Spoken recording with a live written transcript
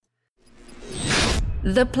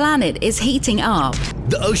The planet is heating up.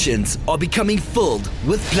 The oceans are becoming filled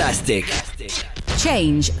with plastic.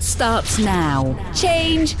 Change starts now.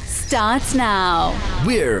 Change starts now.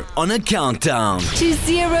 We're on a countdown To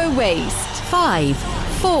zero waste. 5,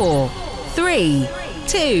 4, 3,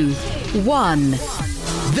 2, 1.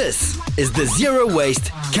 This is the Zero Waste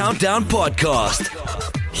Countdown Podcast.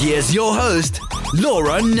 Here's your host,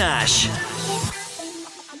 Laura Nash.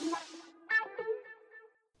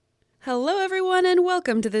 Hello, everyone, and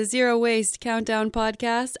welcome to the Zero Waste Countdown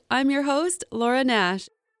Podcast. I'm your host, Laura Nash.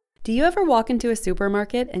 Do you ever walk into a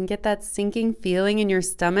supermarket and get that sinking feeling in your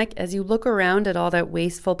stomach as you look around at all that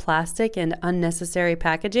wasteful plastic and unnecessary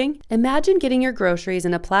packaging? Imagine getting your groceries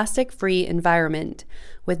in a plastic-free environment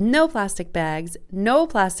with no plastic bags, no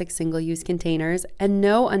plastic single-use containers, and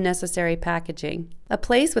no unnecessary packaging. A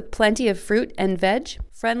place with plenty of fruit and veg,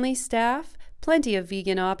 friendly staff, plenty of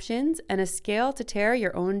vegan options, and a scale to tare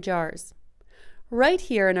your own jars. Right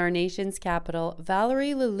here in our nation's capital,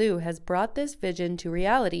 Valerie Lelou has brought this vision to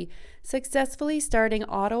reality, successfully starting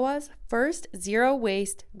Ottawa's first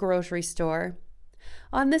zero-waste grocery store.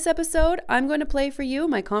 On this episode, I'm going to play for you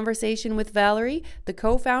my conversation with Valerie, the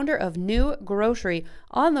co-founder of New Grocery,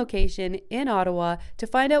 on location in Ottawa, to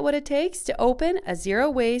find out what it takes to open a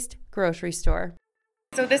zero-waste grocery store.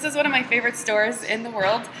 So this is one of my favorite stores in the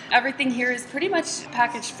world. Everything here is pretty much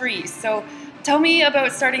package free. So tell me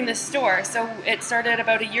about starting this store. So it started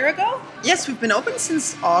about a year ago? Yes, we've been open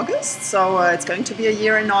since August, so it's going to be a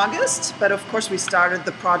year in August. But of course, we started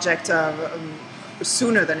the project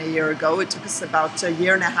sooner than a year ago. It took us about a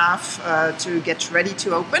year and a half to get ready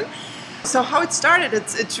to open. So how it started,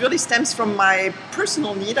 it really stems from my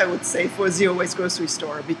personal need, I would say, for a zero-waste grocery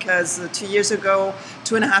store. Because 2.5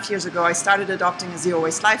 years ago, I started adopting a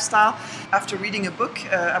zero-waste lifestyle after reading a book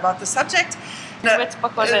about the subject. Which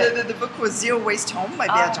book was it? The book was Zero Waste Home by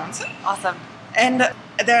Bea Johnson. Awesome. And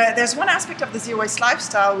there's one aspect of the zero-waste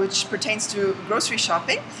lifestyle which pertains to grocery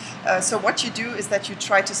shopping. So what you do is that you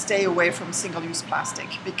try to stay away from single-use plastic,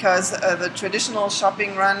 because the traditional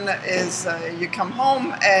shopping run is you come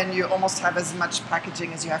home and you almost have as much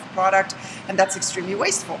packaging as you have product, and that's extremely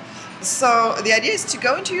wasteful. So the idea is to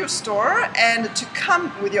go into your store and to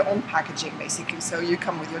come with your own packaging, basically. So you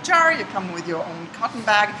come with your jar, you come with your own cotton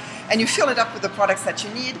bag, and you fill it up with the products that you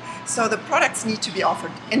need. So the products need to be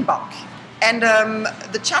offered in bulk. And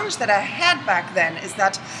the challenge that I had back then is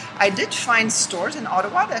that I did find stores in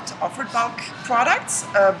Ottawa that offered bulk products,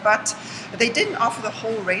 but they didn't offer the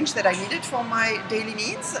whole range that I needed for my daily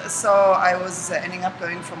needs. So I was ending up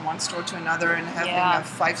going from one store to another and having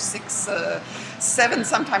 5, 6, 7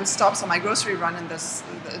 sometimes stops on my grocery run, and this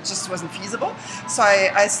it just wasn't feasible. So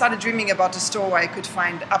I started dreaming about a store where I could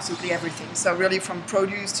find absolutely everything. So really from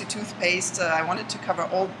produce to toothpaste, I wanted to cover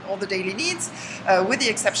all the daily needs, with the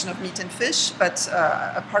exception of meat and fish. But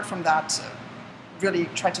apart from that, really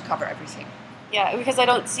try to cover everything. Yeah, because I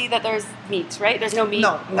don't see that there's meat, right? There's no meat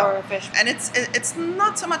or fish. And it's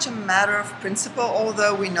not so much a matter of principle,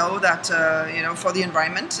 although we know that for the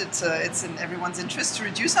environment, it's in everyone's interest to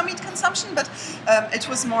reduce our meat consumption. But it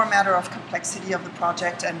was more a matter of complexity of the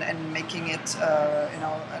project and making it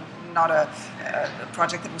not a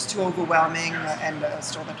project that was too overwhelming and a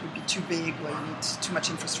store that would be too big where you need too much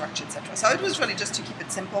infrastructure, etc. So it was really just to keep it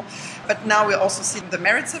simple. But now we also see the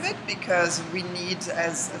merits of it, because we need,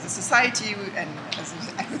 as a society, and as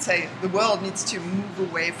I would say, the world needs to move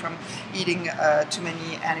away from eating too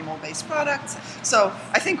many animal-based products. So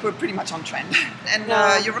I think we're pretty much on trend.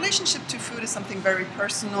 And your relationship to food is something very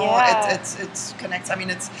personal. Yeah. It connects. I mean,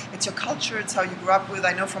 it's your culture. It's how you grew up with.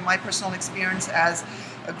 I know from my personal experience as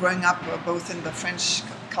growing up both in the French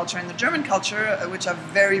culture and the German culture, which are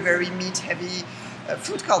very, very meat-heavy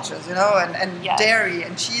food cultures, and Yes. dairy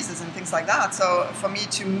and cheeses and things like that. So for me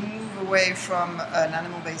to move away from an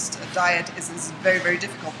animal-based diet is very, very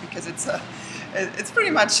difficult, because it's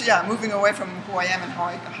pretty much moving away from who I am and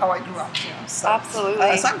how I grew up. So,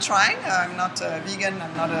 Absolutely. So I'm trying. I'm not vegan.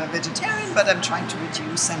 I'm not a vegetarian, but I'm trying to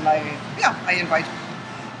reduce, and I invite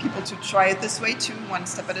people to try it this way too, one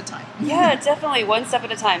step at a time. Yeah, definitely, one step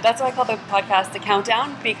at a time. That's why I call the podcast a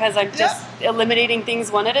countdown, because I'm just eliminating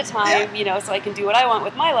things one at a time, so I can do what I want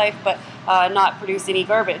with my life, but not produce any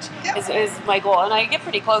garbage is my goal. And I get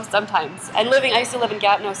pretty close sometimes. And I used to live in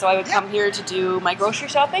Gatineau, so I would come here to do my grocery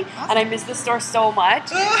shopping, and I miss the store so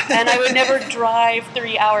much. And I would never drive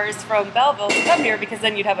 3 hours from Belleville to come here, because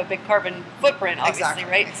then you'd have a big carbon footprint, obviously,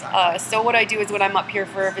 right? Exactly. So what I do is when I'm up here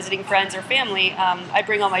for visiting friends or family, I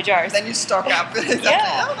bring all my jars. Then you stock up. We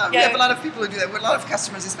have a lot of people who do that. We have a lot of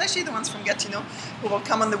customers, especially the ones from Gatineau, who will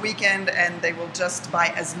come on the weekend and they will just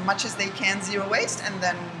buy as much as they can zero waste, and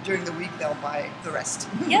then during the week they'll buy the rest.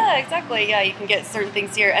 Yeah, exactly. Yeah, you can get certain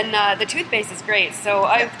things here. And the toothpaste is great. So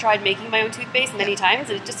I've tried making my own toothpaste many times,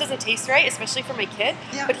 and it just doesn't taste right, especially for my kid.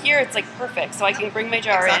 Yeah. But here it's like perfect. So I can bring my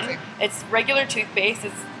jar Exactly. in. It's regular toothpaste.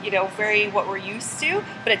 It's, very what we're used to,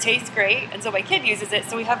 but it tastes great. And so my kid uses it.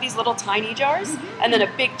 So we have these little tiny jars and then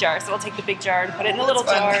a big jar. So I'll take the big jar and put it in the little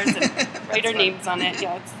fun. jars and write our names on it.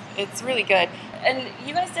 Yeah, it's really good. And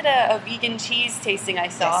you guys did a vegan cheese tasting, I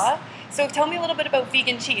saw. Yes. So tell me a little bit about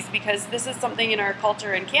vegan cheese, because this is something in our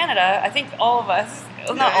culture in Canada. I think all of us,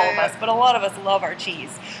 not all of us, but a lot of us love our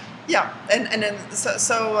cheese. Yeah, and then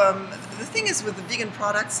the thing is with the vegan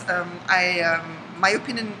products, my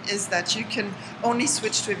opinion is that you can only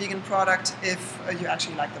switch to a vegan product if you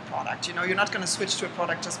actually like the product. You're not going to switch to a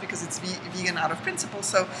product just because it's vegan out of principle.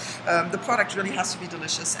 So the product really has to be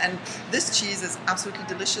delicious. And this cheese is absolutely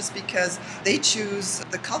delicious because they choose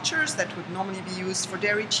the cultures that would normally be used for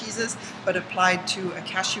dairy cheeses, but applied to a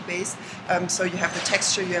cashew base. So you have the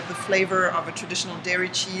texture, you have the flavor of a traditional dairy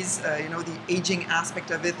cheese, the aging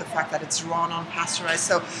aspect of it, the fact that it's raw, non-pasteurized.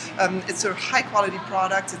 So it's a high quality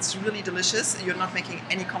product. It's really delicious. You're not making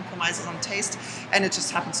any compromises on taste, and it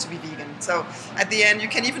just happens to be vegan. So at the end, you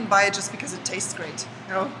can even buy it just because it tastes great.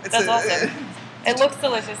 That's awesome. It looks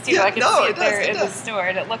delicious too. Yeah, I can see it does, there it in the does. store,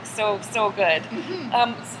 and it looks so good.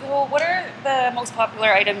 So what are the most popular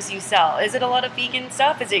items you sell? Is it a lot of vegan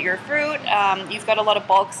stuff? Is it your fruit? You've got a lot of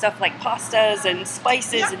bulk stuff like pastas and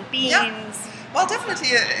spices and beans. Yeah. Well, definitely.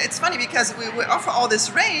 It's funny because we offer all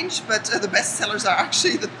this range, but the best sellers are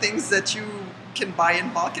actually the things that you can buy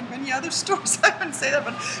in bulk in many other stores. I wouldn't say that,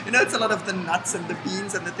 but it's a lot of the nuts and the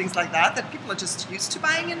beans and the things like that people are just used to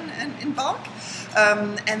buying in bulk.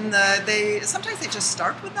 They sometimes they just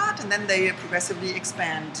start with that and then they progressively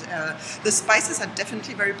expand. The spices are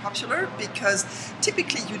definitely very popular because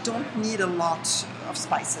typically you don't need a lot of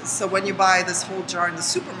spices. So when you buy this whole jar in the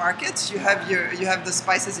supermarket, you have the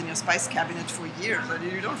spices in your spice cabinet for years, and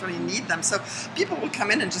you don't really need them. So people will come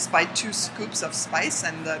in and just buy 2 scoops of spice,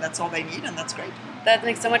 and that's all they need, and that's great. That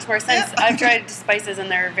makes so much more sense. Yeah. I've tried spices, and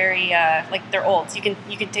they're very they're old. You can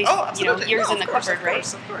taste years in the cupboard,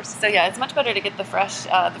 right? Of course. So yeah, it's much better to get the fresh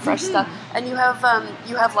stuff. And you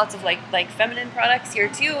have lots of like feminine products here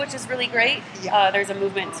too, which is really great. Yeah. There's a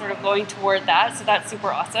movement sort of going toward that, so that's super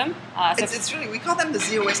awesome. It's really, we call them the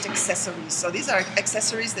zero waste accessories. So these are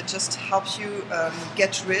accessories that just help you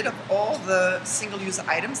get rid of all the single-use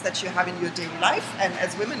items that you have in your daily life. And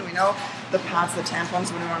as women, we know the pads, the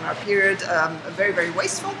tampons when we're on our period, are very, very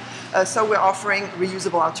wasteful. So we're offering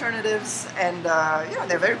reusable alternatives, and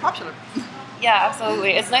they're very popular. Yeah,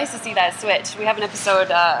 absolutely. It's nice to see that switch. We have an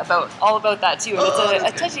episode all about that too. And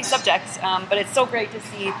it's a touchy subject, but it's so great to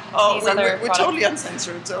see these other we're totally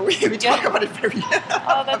uncensored, so we talk about it very,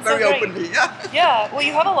 very openly. Yeah. Well,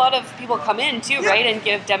 you have a lot of people come in too, right, and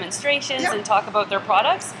give demonstrations and talk about their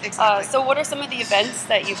products. Exactly. So what are some of the events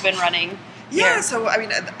that you've been running? Yeah, so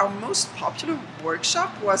our most popular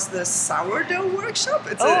workshop was the sourdough workshop.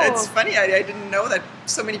 It's funny, I didn't know that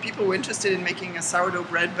so many people were interested in making a sourdough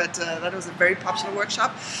bread, but that was a very popular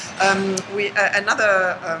workshop.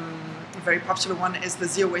 Another very popular one is the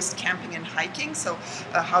zero waste camping and hiking. So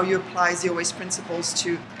how you apply zero waste principles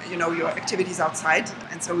to your activities outside.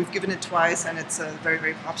 And so we've given it twice, and it's very,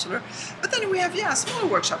 very popular. But then we have smaller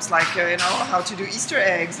workshops like how to do Easter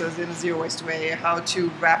eggs in a zero waste way, how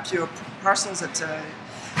to wrap your parcels at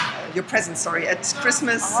your presents at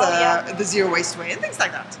Christmas the zero waste way, and things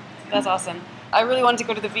like that. That's awesome. I really wanted to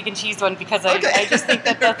go to the vegan cheese one because I just think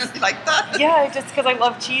that's really like that. Yeah, just because I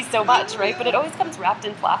love cheese so much, right? But it always comes wrapped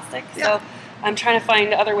in plastic, so I'm trying to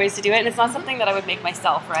find other ways to do it, and it's not something that I would make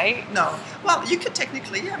myself, right? No. Well, you could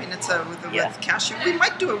technically. It's with cashew. We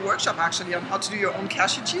might do a workshop actually on how to do your own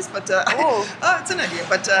cashew cheese, but it's an idea.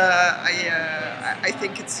 But I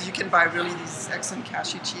think you can buy really these excellent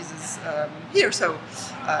cashew cheeses here. So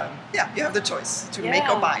you have the choice to make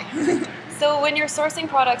or buy. So when you're sourcing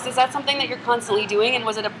products, is that something that you're constantly doing? And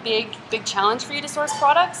was it a big challenge for you to source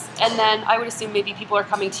products? And then I would assume maybe people are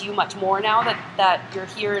coming to you much more now that you're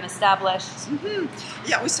here and established. Mm-hmm.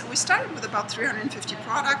 Yeah, we started with about 350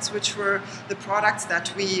 products, which were the products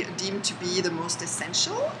that we deemed to be the most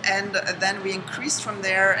essential. And then we increased from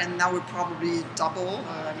there, and now we're probably double.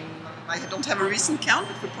 I don't have a recent count,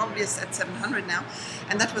 but we're probably at 700 now.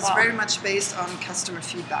 And that was very much based on customer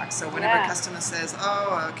feedback. So whenever a customer says,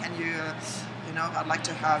 can you I'd like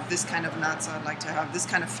to have this kind of nuts, I'd like to have this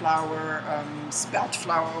kind of flour, spelt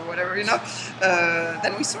flour or whatever,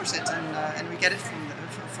 then we source it and we get it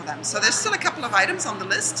for them. So there's still a couple of items on the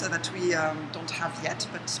list that we don't have yet,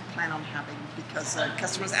 but plan on having because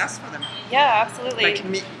customers ask for them. Yeah, absolutely. Like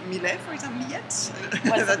millet, for example,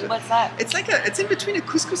 millet. What's that? It's in between a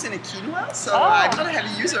couscous and a quinoa, so I'm not a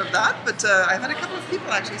heavy user of that, but I've had a couple of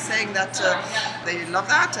people actually saying that they love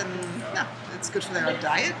that and it's good for their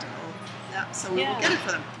diet. So we will get it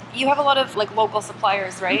for them. You have a lot of local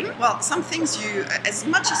suppliers, right? Mm-hmm. Well, some things as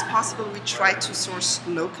much as possible, we try to source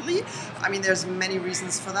locally. I mean, there's many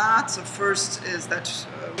reasons for that. So first is that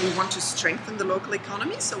we want to strengthen the local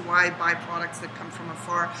economy. So why buy products that come from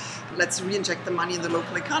afar? Let's re-inject the money in the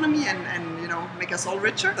local economy and make us all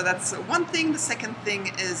richer. So that's one thing. The second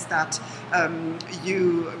thing is that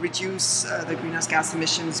you reduce the greenhouse gas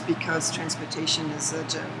emissions because transportation is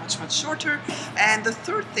much shorter. And the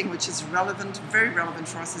third thing, which is very relevant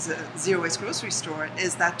for us as a zero-waste grocery store,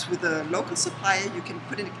 is that with a local supplier, you can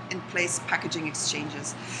put in place packaging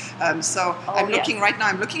exchanges. I'm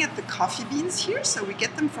looking at the coffee beans here. So we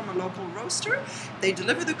get them from a local roaster. They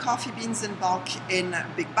deliver the coffee beans in bulk in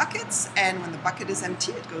big buckets, and when the bucket is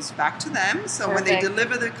empty, it goes back to them. So when they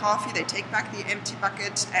deliver the coffee, they take back the empty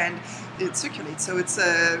bucket and it circulates. So it's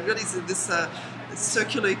really this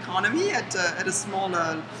circular economy at a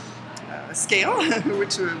smaller scale,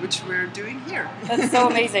 which we're doing here. That's so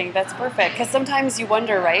amazing. That's perfect. Because sometimes you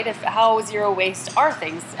wonder, right, how zero waste are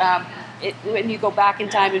things. When you go back in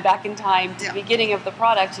time to the beginning of the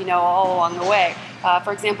product, all along the way.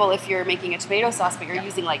 For example, if you're making a tomato sauce, but you're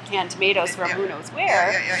using canned tomatoes from who knows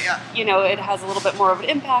where, it has a little bit more of an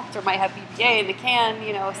impact or might have BPA in the can,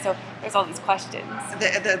 so there's all these questions.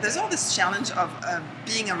 There's all this challenge of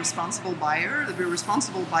being a responsible buyer, to be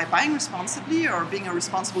responsible by buying responsibly, or being a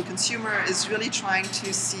responsible consumer is really trying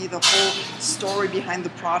to see the whole story behind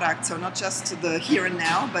the product. So not just the here and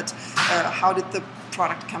now, but how did the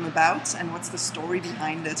product come about and what's the story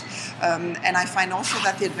behind it. And I find also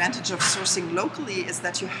that the advantage of sourcing locally is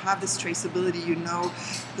that you have this traceability,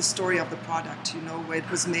 the story of the product, where it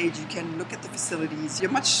was made, you can look at the facilities, you're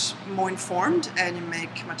much more informed and you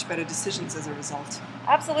make much better decisions as a result.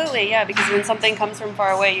 Absolutely, yeah, because when something comes from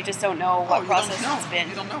far away, you just don't know what process it's been.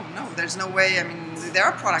 You don't know, no, there's no way. I mean, there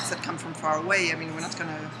are products that come from far away. I mean, we're not going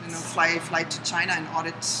to, fly to China and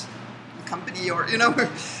audit company or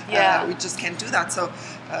we just can't do that. So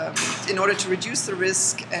in order to reduce the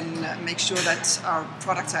risk and make sure that our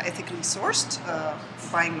products are ethically sourced,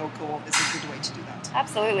 buying local is a good way to do that.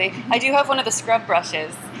 Absolutely. I do have one of the scrub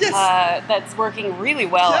brushes that's working really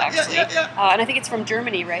well actually. And I think it's from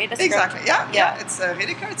Germany, right? Exactly. Yeah. It's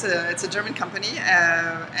Redeker. It's a German company,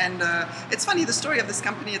 and it's funny, the story of this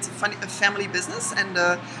company. It's a family business, and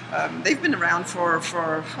they've been around for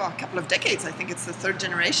a couple of decades. I think it's the third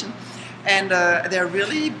generation. And they're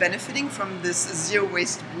really benefiting from this zero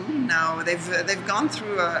waste boom now. They've gone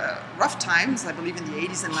through rough times, I believe in the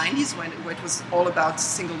 80s and 90s, when it was all about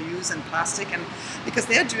single use and plastic, and because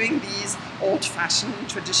they're doing these old-fashioned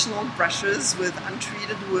traditional brushes with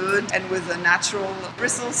untreated wood and with a natural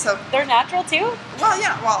bristles. So they're natural too? Well,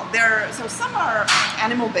 yeah. Well, so some are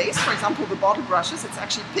animal-based. For example, the bottle brushes, it's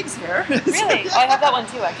actually pig's hair. Really? I have that one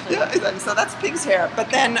too, actually. Yeah, so that's pig's hair.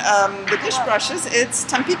 But then the dish brushes, it's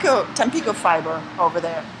Tampico fiber over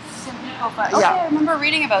there. Okay, I remember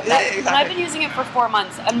reading about that. Exactly. And I've been using it for 4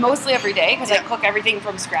 months, and mostly every day because I cook everything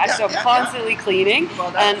from scratch, so I'm constantly cleaning.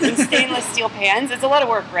 And in stainless steel pans, it's a lot of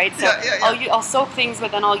work, right? So I'll soak things,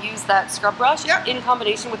 but then I'll use that scrub brush in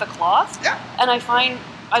combination with a cloth. And I find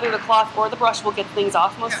either the cloth or the brush will get things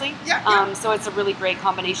off mostly. So it's a really great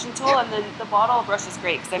combination tool. And then the bottle brush is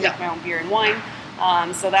great because I make my own beer and wine.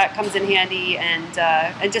 So that comes in handy,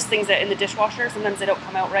 and just things that in the dishwasher sometimes they don't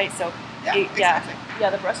come out right. So exactly.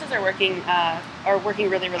 The brushes are working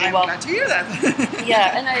really well. I'm glad to hear that.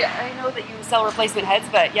 And I know that you sell replacement heads,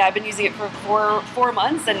 but I've been using it for four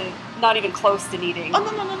months and not even close to needing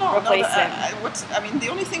replacement. The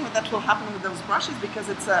only thing that will happen with those brushes, because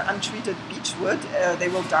it's untreated beech wood, they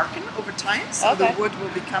will darken over time. So the wood will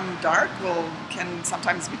become dark, can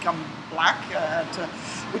sometimes become black,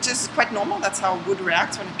 which is quite normal. That's how wood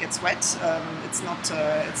reacts when it gets wet. It's not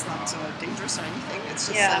dangerous or anything. It's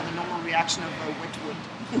just the normal reaction of wet wood.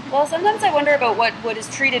 Well, sometimes I wonder about what wood is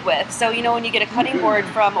treated with. So, when you get a cutting board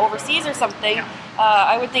from overseas or something,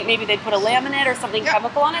 I would think maybe they'd put a laminate or something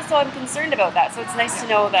chemical on it. So I'm concerned about that. So it's nice to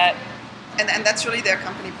know that And that's really their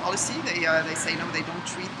company policy. They say no, they don't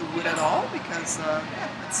treat the wood at all because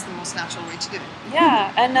it's the most natural way to do it.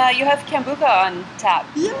 Yeah, and you have kombucha on tap.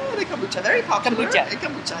 Yeah, the kombucha, very popular.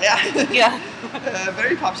 Kombucha, yeah. Yeah.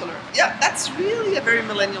 Very popular. Yeah, that's really a very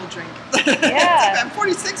millennial drink. Yeah. I'm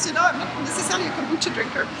 46, I'm not necessarily a kombucha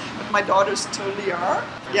drinker, but my daughters totally are.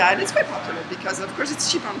 Yeah, and it's quite popular because, of course,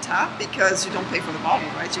 it's cheap on tap because you don't pay for the bottle,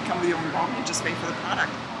 right? You come with your own bottle, you just pay for the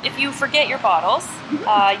product. If you forget your bottles,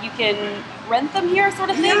 you can rent them here, sort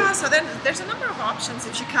of thing? Yeah, so then there's a number of options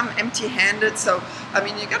if you come empty-handed. So, I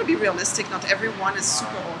mean, you got to be realistic. Not everyone is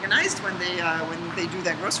super organized when they do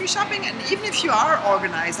their grocery shopping. And even if you are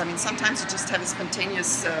organized, I mean, sometimes you just have a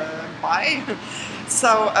spontaneous buy.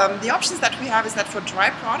 So the options that we have is that for dry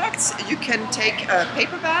products, you can take a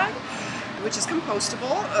paper bag, which is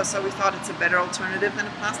compostable, so we thought it's a better alternative than a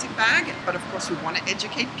plastic bag. But of course, we want to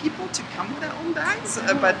educate people to come with their own bags.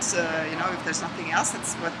 But if there's nothing else,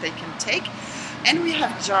 that's what they can take. And we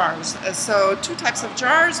have jars. So 2 types of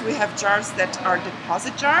jars. We have jars that are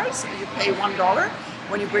deposit jars. You pay $1.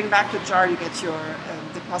 When you bring back the jar, you get your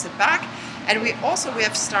deposit back. And we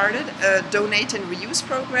have started a donate and reuse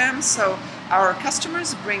program. So our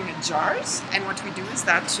customers bring jars, and what we do is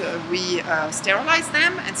that we sterilize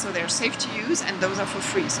them, and so they're safe to use, and those are for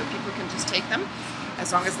free. So people can just take them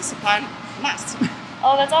as long as the supply lasts.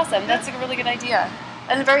 Oh, that's awesome. That's a really good idea.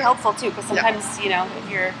 And very helpful too, because sometimes, if you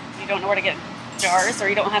don't know where to get jars or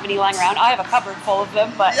you don't have any lying around. I have a cupboard full of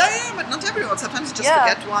them, but... Yeah, but not everyone. Sometimes you just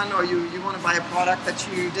forget one, or you want to buy a product that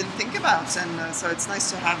you didn't think about, and so it's nice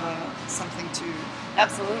to have something to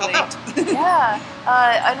absolutely help out.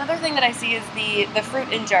 Yeah. Another thing that I see is the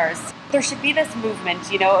fruit in jars. There should be this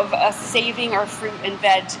movement, of us saving our fruit and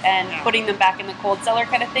veg and putting them back in the cold cellar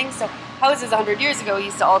kind of thing. So houses 100 years ago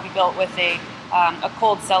used to all be built with a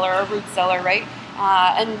cold cellar, a root cellar, right?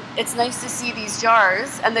 And it's nice to see these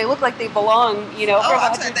jars, and they look like they belong,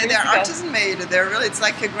 absolutely. They're artisan made. They're really, it's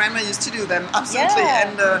like grandma used to do them. Absolutely. Yeah.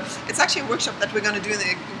 And it's actually a workshop that we're going to do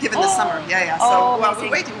given the summer. Yeah. Oh, so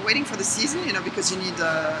we're waiting for the season, because you need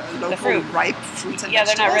local ripe fruits and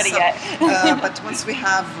vegetables. They're not ready yet. But once we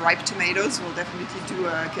have ripe tomatoes, we'll definitely do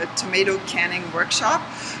a tomato canning workshop.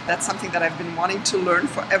 That's something that I've been wanting to learn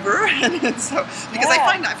forever. Because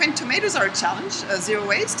I find tomatoes are a challenge, zero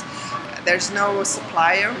waste. There's no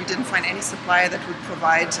supplier. We didn't find any supplier that would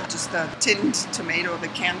provide just the tinned tomato, the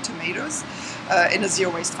canned tomatoes, in a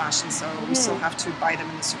zero waste fashion. So we still have to buy them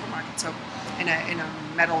in the supermarket. So in a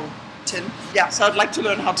metal tin. Yeah, so I'd like to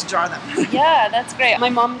learn how to jar them. Yeah, that's great. My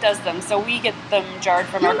mom does them, so we get them jarred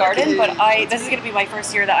from our garden, but this is going to be my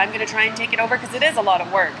first year that I'm going to try and take it over because it is a lot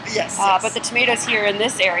of work. Yes. But the tomatoes here in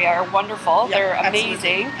this area are wonderful. Yeah, they're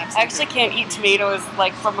amazing. Absolutely. I actually can't eat tomatoes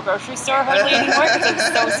like from a grocery store hardly anymore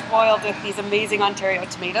because I'm so spoiled with these amazing Ontario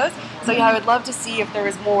tomatoes. So I would love to see if there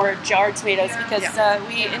was more jarred tomatoes because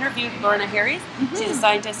we interviewed Lorna Harries. Mm-hmm. She's a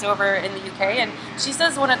scientist over in the UK, and she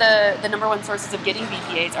says one of the number one sources of getting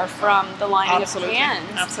BPAs are from the lining of cans.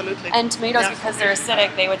 Absolutely. And tomatoes, because they're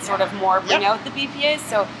acidic, they would sort of more bring out the BPAs.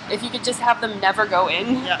 So if you could just have them never go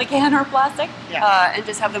in the can or plastic and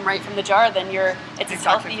just have them right from the jar, then it's as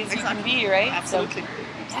healthy as you can be, right? Absolutely.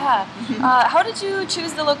 So, how did you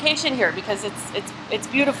choose the location here? Because it's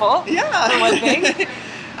beautiful. Yeah. For one thing.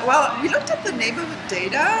 Well, we looked at the neighborhood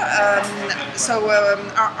data.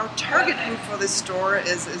 Our target group for this store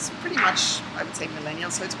is pretty much, I would say,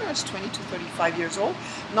 millennials. So it's pretty much 20 to 35 years old.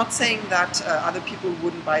 Not saying that other people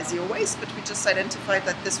wouldn't buy zero waste, but we just identified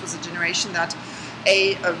that this was a generation that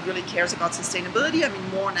really cares about sustainability,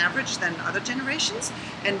 more on average than other generations,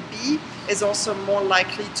 and B, is also more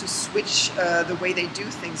likely to switch the way they do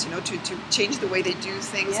things, to change the way they do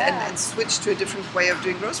things and switch to a different way of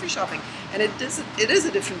doing grocery shopping. And it is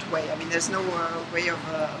a different way. There's no way of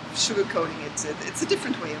sugarcoating it. It's a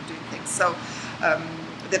different way of doing things. So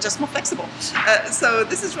they're just more flexible. So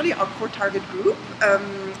this is really our core target group.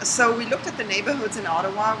 So we looked at the neighborhoods in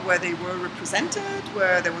Ottawa where they were represented,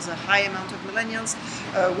 where there was a high amount of millennials.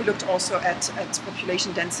 We looked also at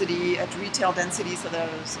population density, at retail density, so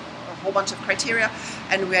there's a whole bunch of criteria.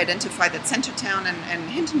 And we identified that Centertown and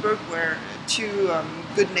Hintonburg were two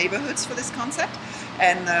good neighborhoods for this concept.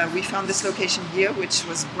 And we found this location here, which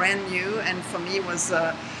was brand new, and for me was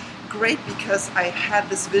great because I had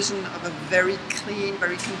this vision of a very clean,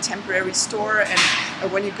 very contemporary store, and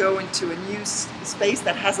when you go into a new space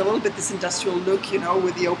that has a little bit this industrial look,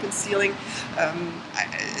 with the open ceiling,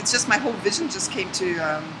 it's just my whole vision just came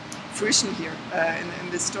to fruition here in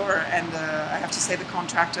this store, and I have to say the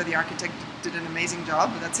contractor, the architect did an amazing job.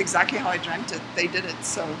 That's exactly how I dreamt it. They did it,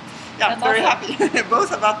 so I'm very happy,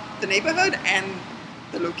 both about the neighborhood and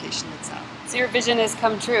the location itself. So your vision has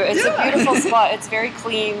come true. It's a beautiful spot. It's very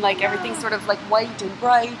clean. Like everything's sort of like white and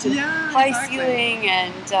bright and high ceiling,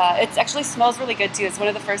 and it actually smells really good too. It's one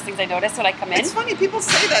of the first things I notice when I come in. It's funny, people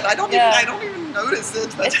say that. I don't even notice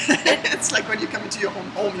it, but it's like when you come into your own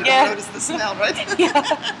home, you don't notice the smell, right?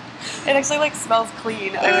 It actually like smells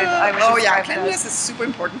clean. I would cleanliness is super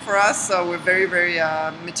important for us, so we're very, very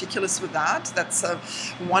meticulous with that. That's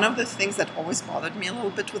one of the things that always bothered me a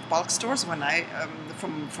little bit with bulk stores. When I,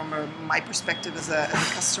 from my perspective as a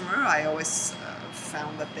customer, I always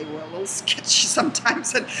found that they were a little sketchy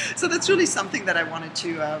sometimes, and so that's really something that I wanted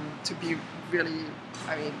to be really,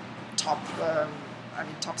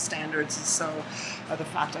 top standards. So the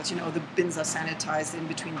fact that the bins are sanitized in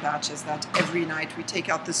between batches, that every night we take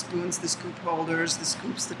out the spoons, the scoop holders, the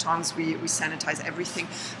scoops, the tongs, we sanitize everything.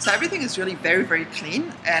 So everything is really very, very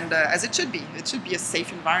clean, and as it should be. It should be a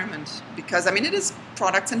safe environment, because it is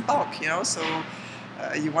products in bulk, so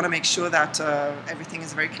you want to make sure that everything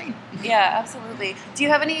is very clean. Yeah, absolutely. Do you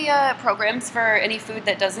have any programs for any food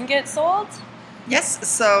that doesn't get sold? Yes,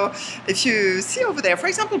 so if you see over there, for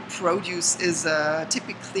example, produce is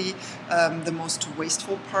typically the most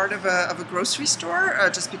wasteful part of a grocery store,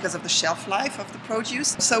 just because of the shelf life of the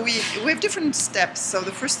produce. So we have different steps. So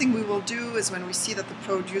the first thing we will do is when we see that the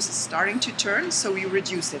produce is starting to turn, so we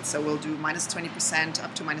reduce it. So we'll do minus 20%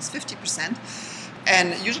 up to minus 50%.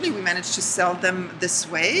 And usually we manage to sell them this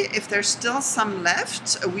way. If there's still some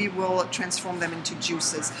left, we will transform them into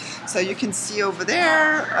juices. So you can see over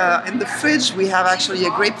there in the fridge, we have actually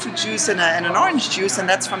a grapefruit juice and an orange juice, and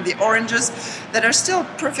that's from the oranges that are still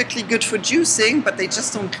perfectly good for juicing, but they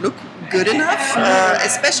just don't look good enough,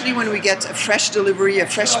 especially when we get a fresh delivery, a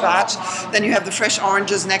fresh batch. Then you have the fresh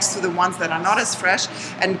oranges next to the ones that are not as fresh,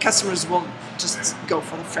 and customers will just go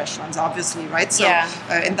for the fresh ones, obviously, right? So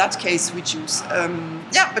in that case, we juice.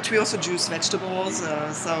 But we also juice vegetables.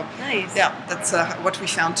 So nice. Yeah, that's what we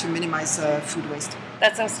found to minimize food waste.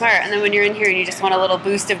 That's so smart. And then when you're in here and you just want a little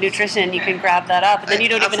boost of nutrition, you can grab that up. And then you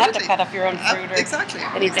don't even have to cut up your own fruit or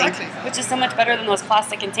anything, which is so much better than those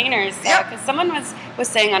plastic containers. Because someone was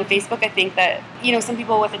saying on Facebook, I think, that some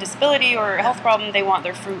people with a disability or a health problem, they want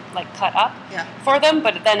their fruit like cut up for them,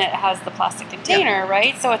 but then it has the plastic container,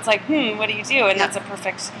 right? So it's like, what do you do? And that's a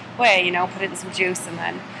perfect way, put it in some juice and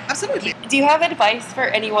then. Absolutely. Do you have advice for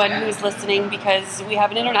anyone who's listening? Because we have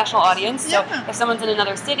an international audience, so if someone's in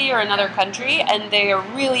another city or another country and they are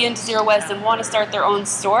really into Zero Waste and want to start their own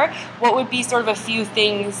store, what would be sort of a few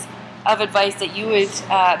things of advice that you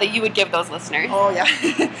would give those listeners? Oh yeah.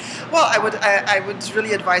 Well, I would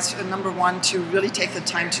really advise, number one, to really take the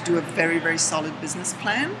time to do a very, very solid business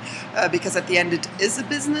plan, because at the end it is a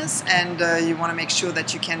business, and you want to make sure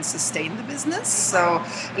that you can sustain the business. So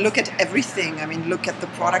look at everything. Look at the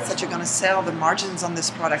products that you're going to sell, the margins on this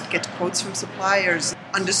product, get quotes from suppliers,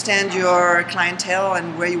 understand your clientele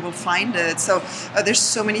and where you will find it. So there's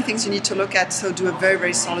so many things you need to look at. So do a very,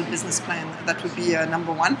 very solid business plan. That would be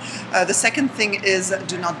number one. The second thing is,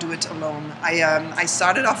 do not do it alone. I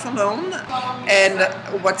started off alone, and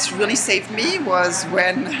what's really saved me was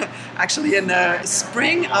when, actually in the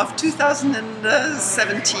spring of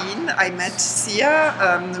 2017, I met Sia,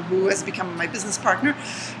 who has become my business partner.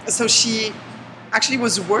 So she actually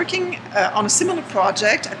was working on a similar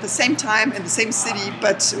project at the same time in the same city,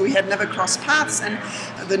 but we had never crossed paths, and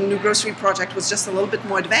the new grocery project was just a little bit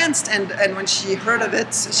more advanced, and when she heard of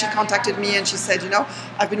it, she contacted me and she said,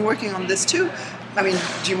 I've been working on this too.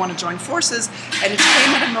 Do you want to join forces? And it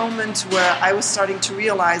came at a moment where I was starting to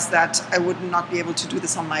realize that I would not be able to do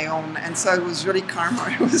this on my own. And so it was really karma.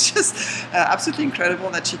 It was just absolutely incredible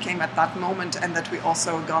that she came at that moment and that we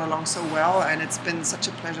also got along so well. And it's been such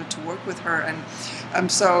a pleasure to work with her.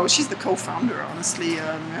 And so she's the co-founder, honestly.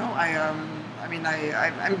 I'm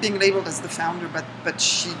being labeled as the founder, but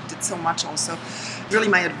she did so much also. Really,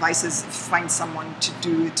 my advice is find someone to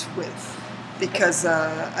do it with. Because,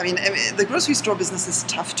 the grocery store business is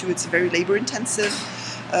tough too. It's very labor intensive.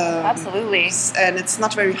 Absolutely. And it's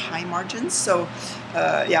not very high margins. So,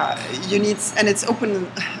 you need, and it's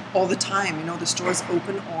open all the time. The store is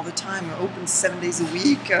open all the time. We're open 7 days a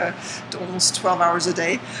week, almost 12 hours a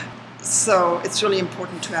day. So it's really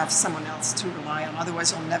important to have someone else to rely on.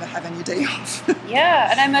 Otherwise, you'll never have any day off.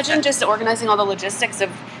 Yeah, and I imagine just organizing all the logistics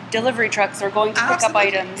of delivery trucks are going to pick up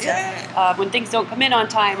items. Yeah. When things don't come in on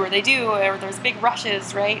time, or they do, or there's big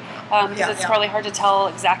rushes, right? Because it's probably hard to tell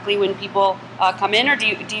exactly when people come in, or do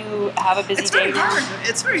you have a busy day now?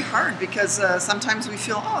 It's very hard because sometimes we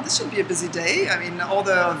feel, this should be a busy day. I mean, all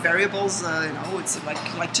the variables, it's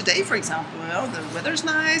like today, for example, the weather's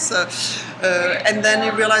nice, and then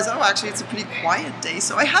you realize, actually, it's a pretty quiet day.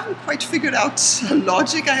 So I haven't quite figured out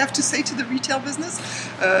logic, I have to say, to the retail business.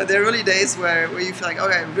 There are really days where you feel like,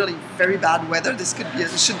 okay, really very bad weather. This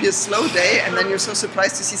should be a slow day, and then you're so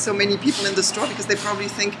surprised to see so many people in the store because they probably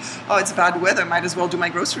think, it's bad weather, might as well do my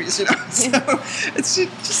groceries, So you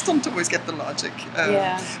just don't always get the logic.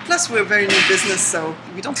 Plus, we're a very new business, so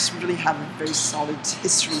we don't really have a very solid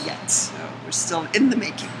history yet. We're still in the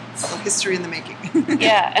making. Still history in the making.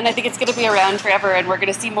 Yeah, and I think it's going to be around forever, and we're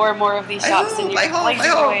going to see more and more of these shops. I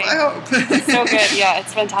hope. It's so good. Yeah,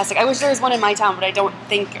 it's fantastic. I wish there was one in my town, but I don't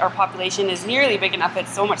think our population is nearly big enough.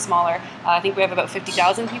 It's so much smaller. I think we have about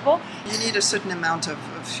 50,000 people. You need a certain amount of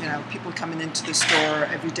people coming into the store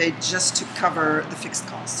every day just to cover the fixed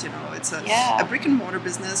costs. It's a brick and mortar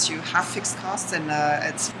business. You have fixed costs, and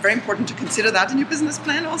it's very important to consider that in your business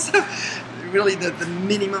plan also. Really, the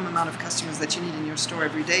minimum amount of customers that you need in your store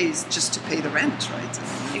every day is just to pay the rent, right?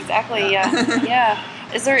 Exactly, yeah.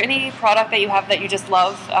 Is there any product that you have that you just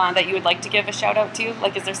love that you would like to give a shout out to?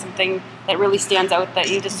 Like, is there something that really stands out that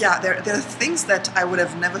you just... Yeah, there are things that I would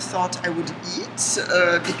have never thought I would eat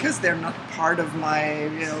because they're not part of my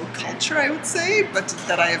culture, I would say, but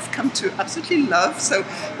that I have come to absolutely love. So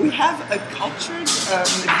we have a cultured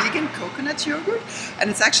vegan coconut yogurt, and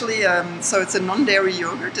it's actually, so it's a non-dairy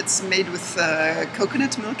yogurt. It's made with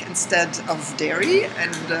coconut milk instead of dairy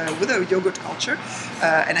and with a yogurt culture,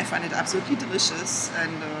 and I find it absolutely delicious.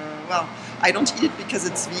 And I don't eat it because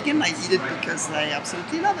it's vegan. I eat it because I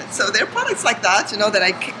absolutely love it. So there are products like that,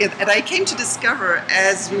 that I came to discover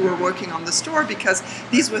as we were working on the store because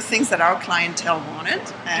these were things that our clientele wanted,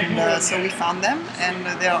 and so we found them,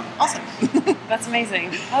 and they're awesome. That's amazing.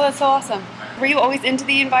 Oh, that's so awesome. Were you always into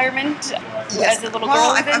the environment as a little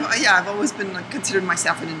girl? I've always been considered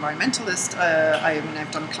myself an environmentalist.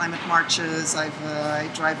 I've done climate marches. I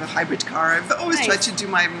drive a hybrid car. I've always tried to do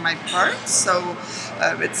my part. So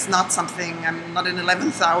it's not something. I'm not an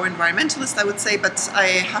 11th hour environmentalist, I would say, but I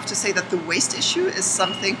have to say that the waste issue is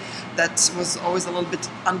something that was always a little bit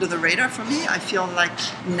under the radar for me. I feel like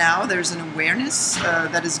now there's an awareness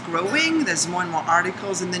that is growing. There's more and more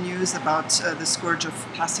articles in the news about the scourge of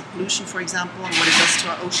plastic pollution, for example, and what it does to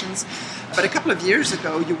our oceans. But a couple of years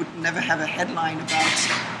ago, you would never have a headline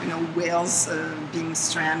about, whales being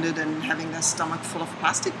stranded and having their stomach full of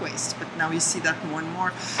plastic waste. But now you see that more and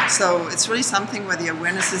more. So it's really something where the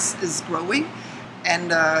awareness is growing.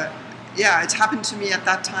 And it happened to me at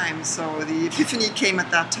that time. So the epiphany came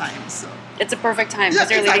at that time. So it's a perfect time because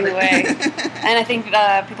you're leading the way. And I think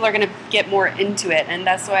people are going to get more into it. And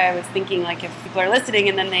that's why I was thinking, like, if people are listening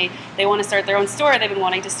and then they want to start their own store, they've been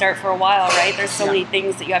wanting to start for a while, right? There's so many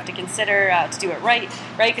things that you have to consider to do it right?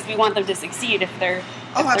 Because we want them to succeed if they're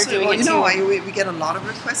absolutely. Well, we get a lot of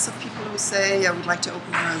requests of people who say, I would like to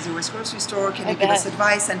open a Zero Waste grocery store. Can you give us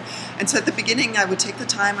advice? And so at the beginning, I would take the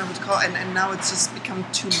time, I would call, and now it's just become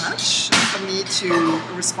too much for me to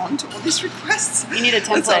respond to all these requests. You need a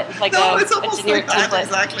template, it's almost a generic like template.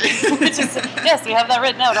 That, exactly. Yes, we have that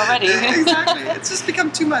written out already. Exactly. It's just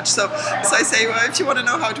become too much. So I say, well, if you want to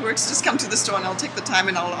know how it works, just come to the store and I'll take the time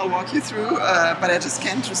and I'll walk you through. But I just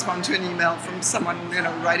can't respond to an email from someone,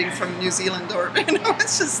 writing from New Zealand or,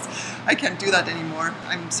 it's just, I can't do that anymore.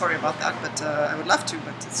 I'm sorry about that, but I would love to,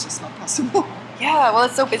 but it's just not possible. Yeah, well,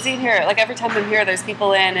 it's so busy in here. Like, every time I'm here, there's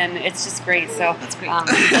people in, and it's just great. So that's great.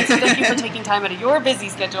 Thank you for taking time out of your busy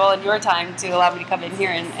schedule and your time to allow me to come in here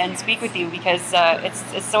and speak with you, because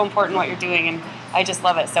it's so important what you're doing, and I just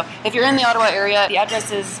love it. So if you're in the Ottawa area, the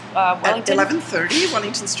address is Wellington? At 1130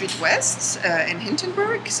 Wellington Street West in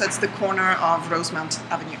Hintonburg. So it's the corner of Rosemount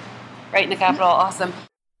Avenue. Right in the capital. Awesome.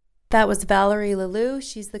 That was Valerie Leloup.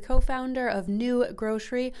 She's the co-founder of New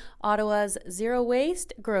Grocery, Ottawa's zero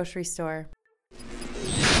waste grocery store.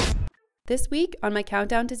 This week on my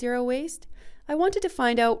countdown to zero waste, I wanted to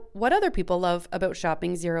find out what other people love about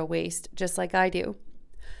shopping zero waste, just like I do.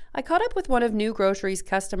 I caught up with one of New Grocery's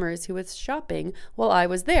customers who was shopping while I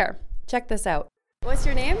was there. Check this out. What's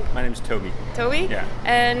your name? My name's Toby. Toby? Yeah.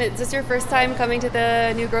 And is this your first time coming to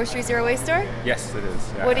the New Grocery Zero Waste store? Yes, it is.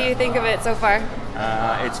 What do you think of it so far?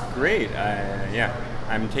 It's great.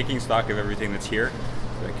 I'm taking stock of everything that's here,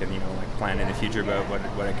 so I can, plan in the future about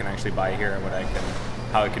what I can actually buy here and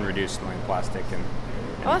how I can reduce my plastic and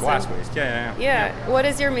awesome. Glass waste. Yeah. What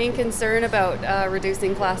is your main concern about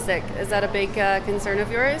reducing plastic? Is that a big concern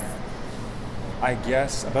of yours? I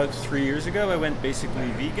guess about 3 years ago, I went basically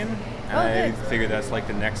vegan. I figured that's like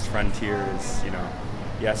the next frontier is,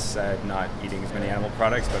 yes, not eating as many animal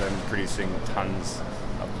products, but I'm producing tons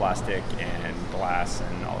of plastic and glass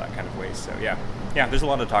and all that kind of waste. So yeah, there's a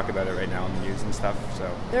lot of talk about it right now in the news and stuff.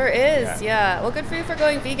 So there is, yeah. Well, good for you for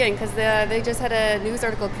going vegan, because they just had a news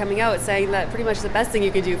article coming out saying that pretty much the best thing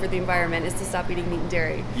you could do for the environment is to stop eating meat and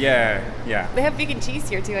dairy. Yeah. They have vegan cheese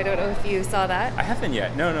here too. I don't know if you saw that. I haven't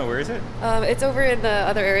yet. No. Where is it? It's over in the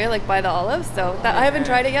other area, like by the olives. So I haven't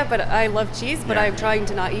tried it yet, but I love cheese. But I'm trying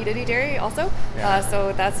to not eat any dairy also. Yeah.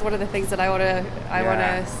 So that's one of the things that I want to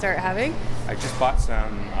start having. I just bought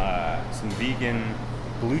some vegan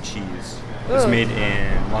blue cheese. It's made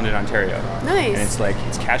in London, Ontario. Nice. And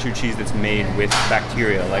it's cashew cheese that's made with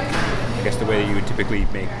bacteria, like I guess the way that you would typically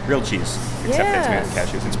make grilled cheese, except that it's made with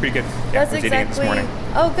cashews. It's pretty good. Yeah, I was eating it this morning.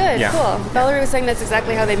 Oh, good, cool. Valerie was saying that's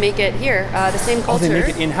exactly how they make it here. The same culture. Oh, they make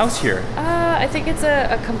it in-house here? I think it's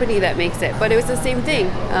a company that makes it, but it was the same thing.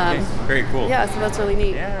 Okay. Very cool. Yeah, so that's really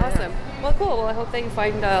neat. Yeah. Awesome. Well, cool. Well, I hope that you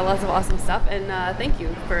find lots of awesome stuff, and thank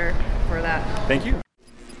you for that. Thank you.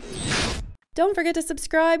 Don't forget to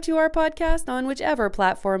subscribe to our podcast on whichever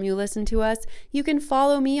platform you listen to us. You can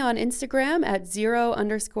follow me on Instagram at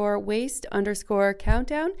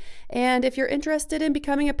 0_waste_countdown. And if you're interested in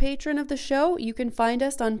becoming a patron of the show, you can find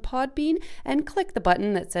us on Podbean and click the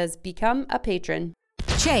button that says Become a Patron.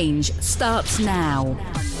 Change starts now.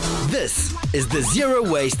 This is the Zero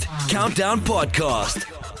Waste Countdown Podcast.